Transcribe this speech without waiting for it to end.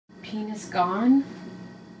penis gone?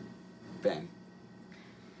 Ben.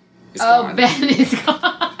 Gone. Ben is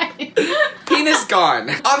gone. Penis gone.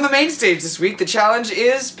 On the main stage this week, the challenge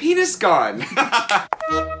is penis gone.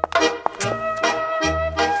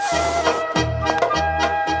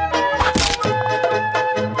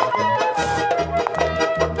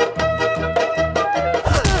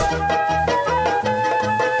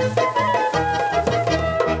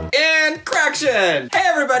 Hey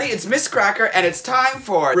everybody, it's Miz Cracker, and it's time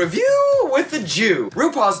for Review with the Jew.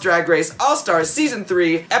 RuPaul's Drag Race All-Stars Season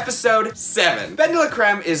 3, Episode 7. Ben de la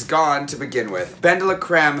Creme is gone to begin with. Ben de la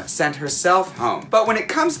Creme sent herself home. But when it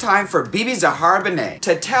comes time for Bibi Zahara Benet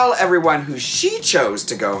to tell everyone who she chose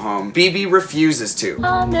to go home, Bibi refuses to.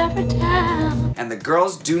 I'll never tell. And the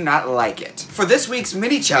girls do not like it. For this week's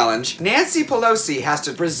mini-challenge, Nancy Pelosi has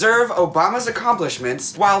to preserve Obama's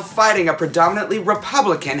accomplishments while fighting a predominantly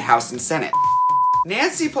Republican House and Senate.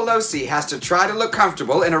 Nancy Pelosi has to try to look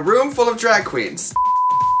comfortable in a room full of drag queens.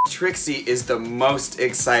 Trixie is the most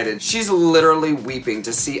excited. She's literally weeping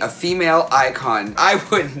to see a female icon. I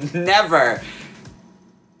would never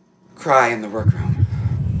cry in the workroom.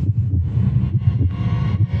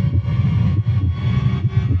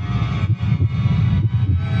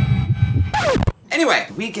 Anyway,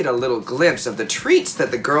 we get a little glimpse of the treats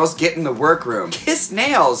that the girls get in the workroom. Kiss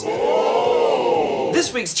nails.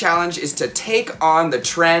 This week's challenge is to take on the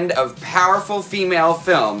trend of powerful female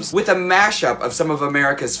films with a mashup of some of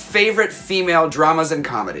America's favorite female dramas and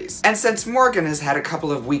comedies. And since Morgan has had a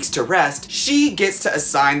couple of weeks to rest, she gets to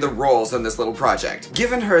assign the roles on this little project.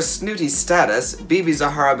 Given her snooty status, Bibi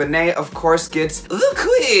Zahara Benet of course gets the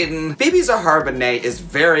queen. Bibi Zahara Benet is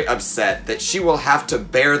very upset that she will have to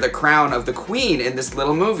bear the crown of the queen in this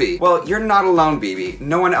little movie. Well, you're not alone, Bibi.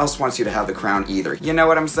 No one else wants you to have the crown either. You know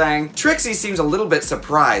what I'm saying? Trixie seems a little bit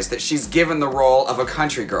surprised that she's given the role of a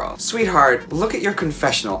country girl. Sweetheart, look at your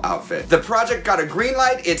confessional outfit. The project got a green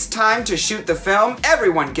light. It's time to shoot the film.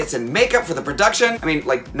 Everyone gets in makeup for the production. I mean,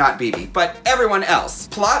 like, not Bibi, but everyone else.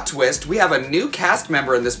 Plot twist, we have a new cast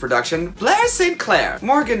member in this production, Blair St. Clair.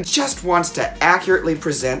 Morgan just wants to accurately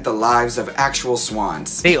present the lives of actual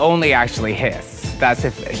swans. They only actually hiss. That's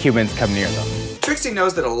if humans come near them. Trixie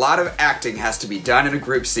knows that a lot of acting has to be done in a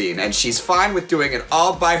group scene, and she's fine with doing it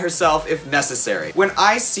all by herself if necessary. When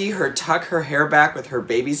I see her tuck her hair back with her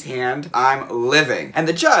baby's hand, I'm living. And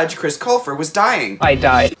the judge, Chris Colfer, was dying. I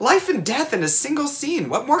died. Life and death in a single scene.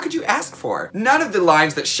 What more could you ask for? None of the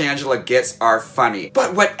lines that Shangela gets are funny.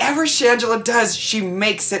 But whatever Shangela does, she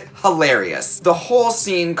makes it hilarious. The whole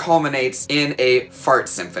scene culminates in a fart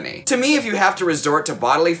symphony. To me, if you have to resort to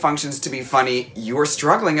bodily functions to be funny, you're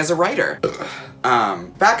struggling as a writer.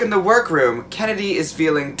 Back in the workroom, Kennedy is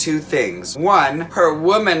feeling two things. One, her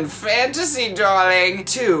woman fantasy darling.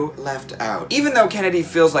 Two, left out. Even though Kennedy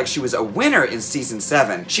feels like she was a winner in season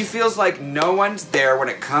 7, she feels like no one's there when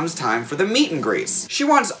it comes time for the meet and greets. She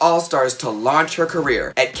wants All-Stars to launch her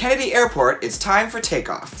career. At Kennedy Airport, it's time for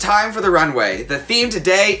takeoff. Time for the runway. The theme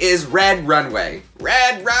today is Red Runway.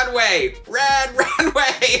 Red Runway! Red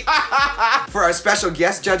Runway! For our special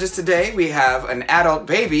guest judges today, we have an adult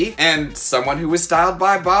baby and someone who was styled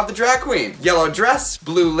by Bob the Drag Queen. Yellow dress,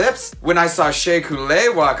 blue lips. When I saw Shea Coulee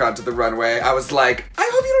walk onto the runway, I was like, I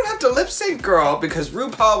hope you don't have to lip sync, girl, because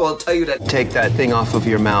RuPaul will tell you to take that thing off of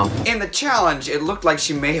your mouth. In the challenge, it looked like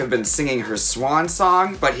she may have been singing her swan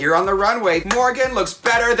song, but here on the runway, Morgan looks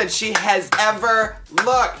better than she has ever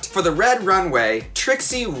looked. For the Red Runway,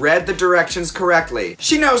 Trixie read the directions correctly.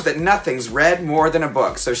 She knows that nothing's read more than a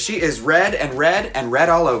book, so she is read and read and read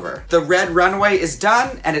all over. The Red Runway is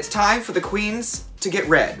done, and it's time for the queens to get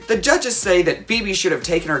red. The judges say that Bibi should have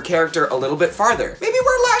taken her character a little bit farther. Maybe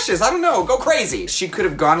wear lashes, I don't know, go crazy. She could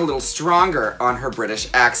have gone a little stronger on her British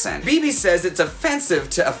accent. Bibi says it's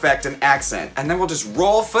offensive to affect an accent, and then we'll just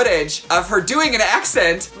roll footage of her doing an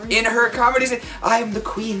accent in her comedies. I am the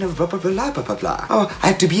queen of blah blah blah blah blah blah. Oh, I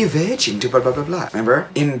have to be a virgin to blah blah blah blah. Remember?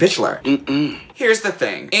 In Bachelor. Here's the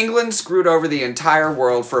thing. England screwed over the entire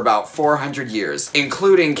world for about 400 years,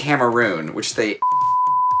 including Cameroon, which they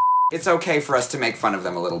it's okay for us to make fun of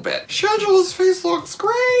them a little bit. Shangela's face looks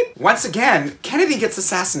great! Once again, Kennedy gets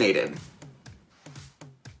assassinated.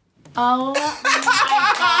 Oh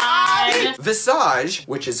my god. Visage,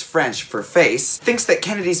 which is French for face, thinks that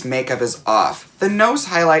Kennedy's makeup is off. The nose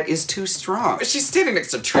highlight is too strong. She's standing next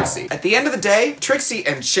to Trixie. At the end of the day, Trixie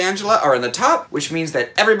and Shangela are in the top, which means that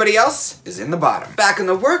everybody else is in the bottom. Back in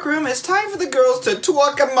the workroom, it's time for the girls to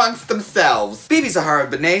talk amongst themselves. Bibi Zahara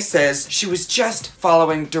Benet says she was just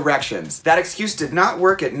following directions. That excuse did not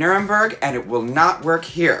work at Nuremberg, and it will not work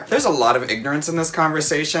here. There's a lot of ignorance in this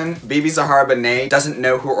conversation. Bibi Zahara Benet doesn't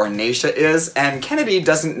know who Ornacia is, and Kennedy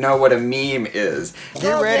doesn't know what a meme is.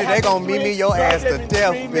 Get ready, they gonna meme me your ass to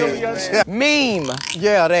death, bitch. Meme!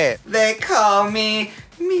 Yeah, that. They call me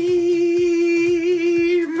meme.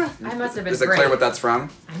 I must have been Is it clear what that's from?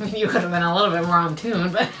 I mean, you could have been a little bit more on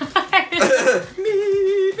tune, but...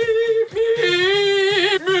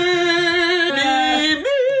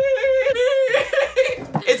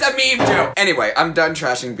 It's a meme joke. Anyway, I'm done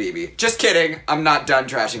trashing Bibi. Just kidding, I'm not done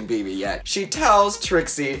trashing Bibi yet. She tells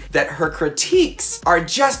Trixie that her critiques are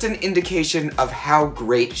just an indication of how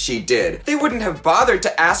great she did. They wouldn't have bothered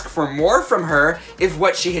to ask for more from her if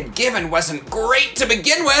what she had given wasn't great to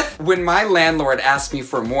begin with. When my landlord asked me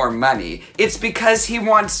for more money, it's because he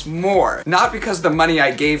wants more, not because the money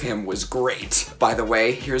I gave him was great. By the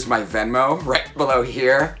way, here's my Venmo right below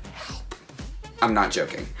here. Help. I'm not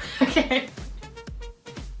joking. Okay.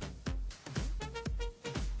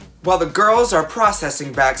 While the girls are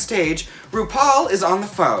processing backstage, RuPaul is on the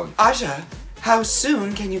phone. Aja, how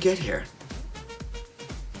soon can you get here?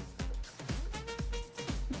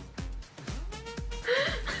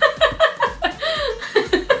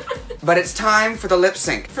 But it's time for the lip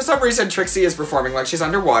sync. For some reason, Trixie is performing like she's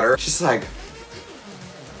underwater. She's like...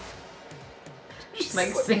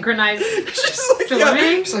 Like synchronized She's like,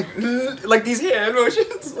 swimming? yeah. She's like these hand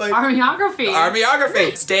motions. Like, Armeography.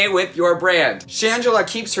 Armeography. Stay with your brand. Shangela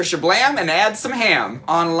keeps her shablam and adds some ham.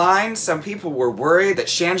 Online, some people were worried that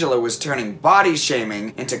Shangela was turning body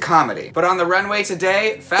shaming into comedy. But on the runway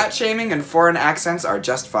today, fat shaming and foreign accents are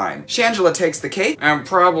just fine. Shangela takes the cake and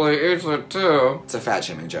probably eats it too. It's a fat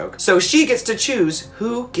shaming joke. So she gets to choose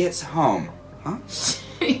who gets home. Huh?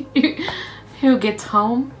 Who gets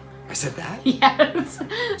home? I said that? Yes.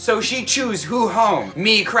 So she chooses who home.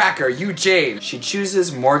 Me, Cracker, you, Jane. She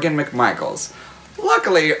chooses Morgan McMichaels.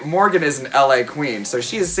 Luckily, Morgan is an LA queen, so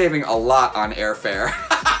she is saving a lot on airfare.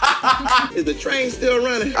 Is the train still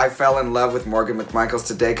running? I fell in love with Morgan McMichaels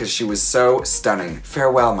today because she was so stunning.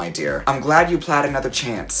 Farewell, my dear. I'm glad you planned another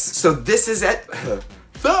chance. So this is it.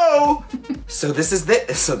 So this is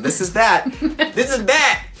this. So this is that. This is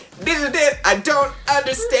that. This is it. I don't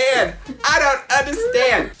understand. I don't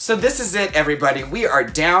understand. So this is it, everybody. We are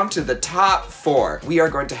down to the top 4. We are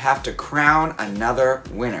going to have to crown another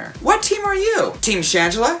winner. What team are you? Team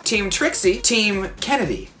Shangela? Team Trixie? Team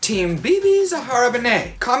Kennedy? Team Bibi Zahara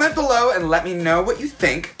Benet? Comment below and let me know what you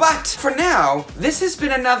think. But for now, this has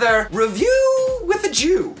been another review with a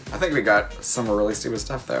Jew. I think we got some really stupid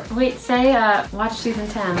stuff there. Wait, say, watch season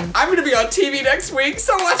 10. I'm gonna be on TV next week,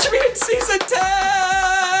 so watch me in season 10!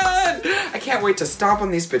 I can't wait to stomp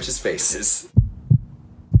on these bitches' faces.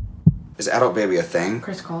 Is adult baby a thing?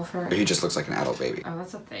 Chris Colfer. Or he just looks like an adult baby? Oh,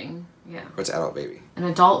 that's a thing. Yeah. What's adult baby? An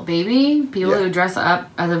adult baby? People Yeah. who dress up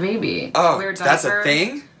as a baby. Oh, Wear that's a diapers.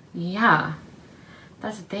 thing? Yeah.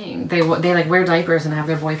 That's a thing. They like wear diapers and have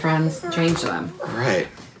their boyfriends change them. Right.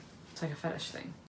 It's like a fetish thing.